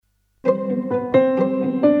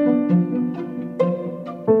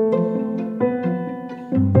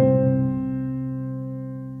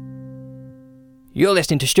You're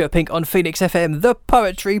listening to Stuart Pink on Phoenix FM, the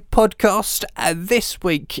poetry podcast, and this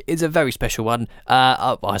week is a very special one.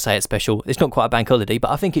 I say it's special. It's not quite a bank holiday,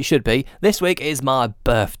 but I think it should be. This week is my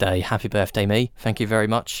birthday. Happy birthday, me. Thank you very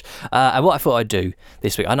much. And what I thought I'd do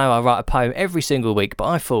this week, I know I write a poem every single week, but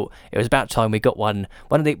I thought it was about time we got one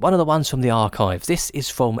of the ones from the archives. This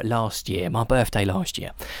is from last year, my birthday last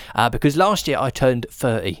year, because last year I turned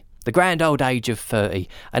 30. The grand old age of 30.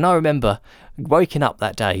 And I remember waking up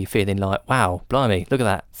that day feeling like, wow, blimey, look at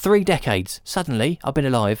that. 3 decades. Suddenly, I've been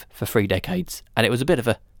alive for 3 decades. And it was a bit of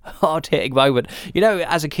a hard-hitting moment. You know,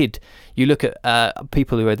 as a kid, you look at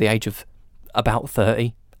people who are the age of about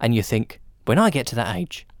 30 and you think, when I get to that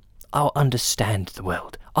age, I'll understand the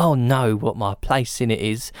world. I'll know what my place in it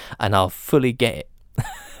is and I'll fully get it.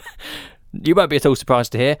 You won't be at all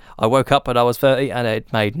surprised to hear I woke up when I was 30 and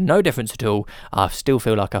it made no difference at all. I still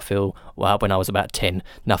feel like I feel, well, when I was about 10.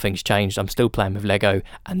 Nothing's changed. I'm still playing with Lego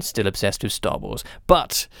and still obsessed with Star Wars.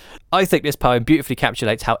 But I think this poem beautifully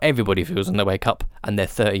encapsulates how everybody feels when they wake up and they're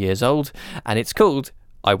 30 years old. And it's called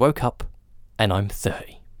I Woke Up and I'm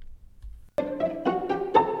 30.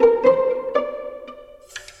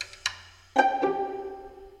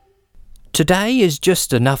 Today is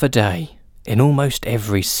just another day. In almost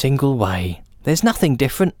every single way. There's nothing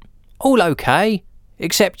different. All okay.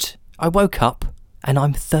 Except I woke up and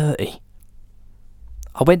I'm 30.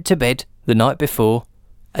 I went to bed the night before.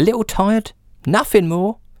 A little tired. Nothing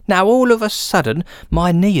more. Now all of a sudden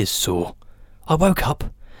my knee is sore. I woke up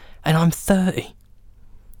and I'm 30.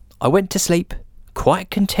 I went to sleep quite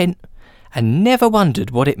content and never wondered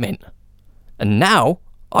what it meant. And now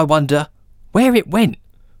I wonder where it went.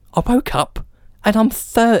 I woke up and I'm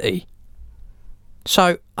 30.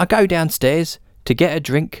 So I go downstairs to get a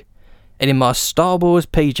drink, and in my Star Wars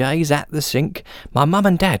PJs at the sink, my mum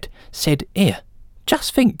and dad said, "Here,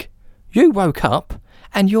 just think, you woke up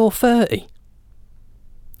and you're 30.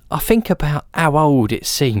 I think about how old it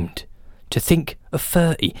seemed to think of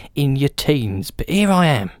 30 in your teens, but here I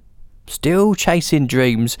am, still chasing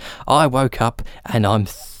dreams. I woke up and I'm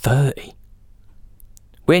 30.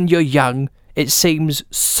 When you're young, it seems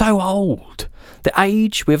so old. The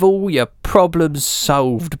age with all your problems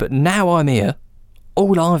solved, but now I'm here.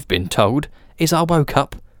 All I've been told is I woke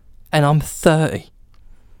up and I'm 30.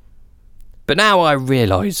 But now I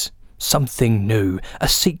realise something new, a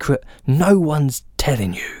secret no one's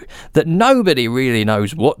telling you, that nobody really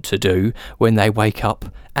knows what to do when they wake up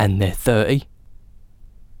and they're 30.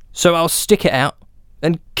 So I'll stick it out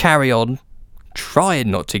and carry on, trying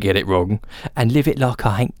not to get it wrong, and live it like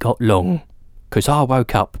I ain't got long. 'Cause I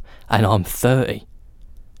woke up and I'm 30.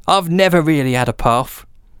 I've never really had a path,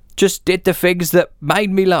 just did the things that made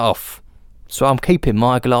me laugh. So I'm keeping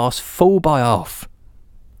my glass full by half,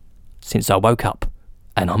 since I woke up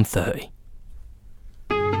and I'm 30.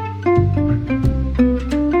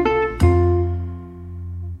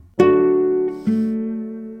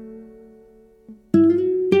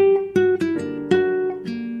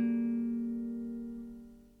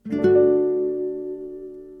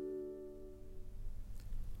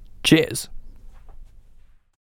 Cheers.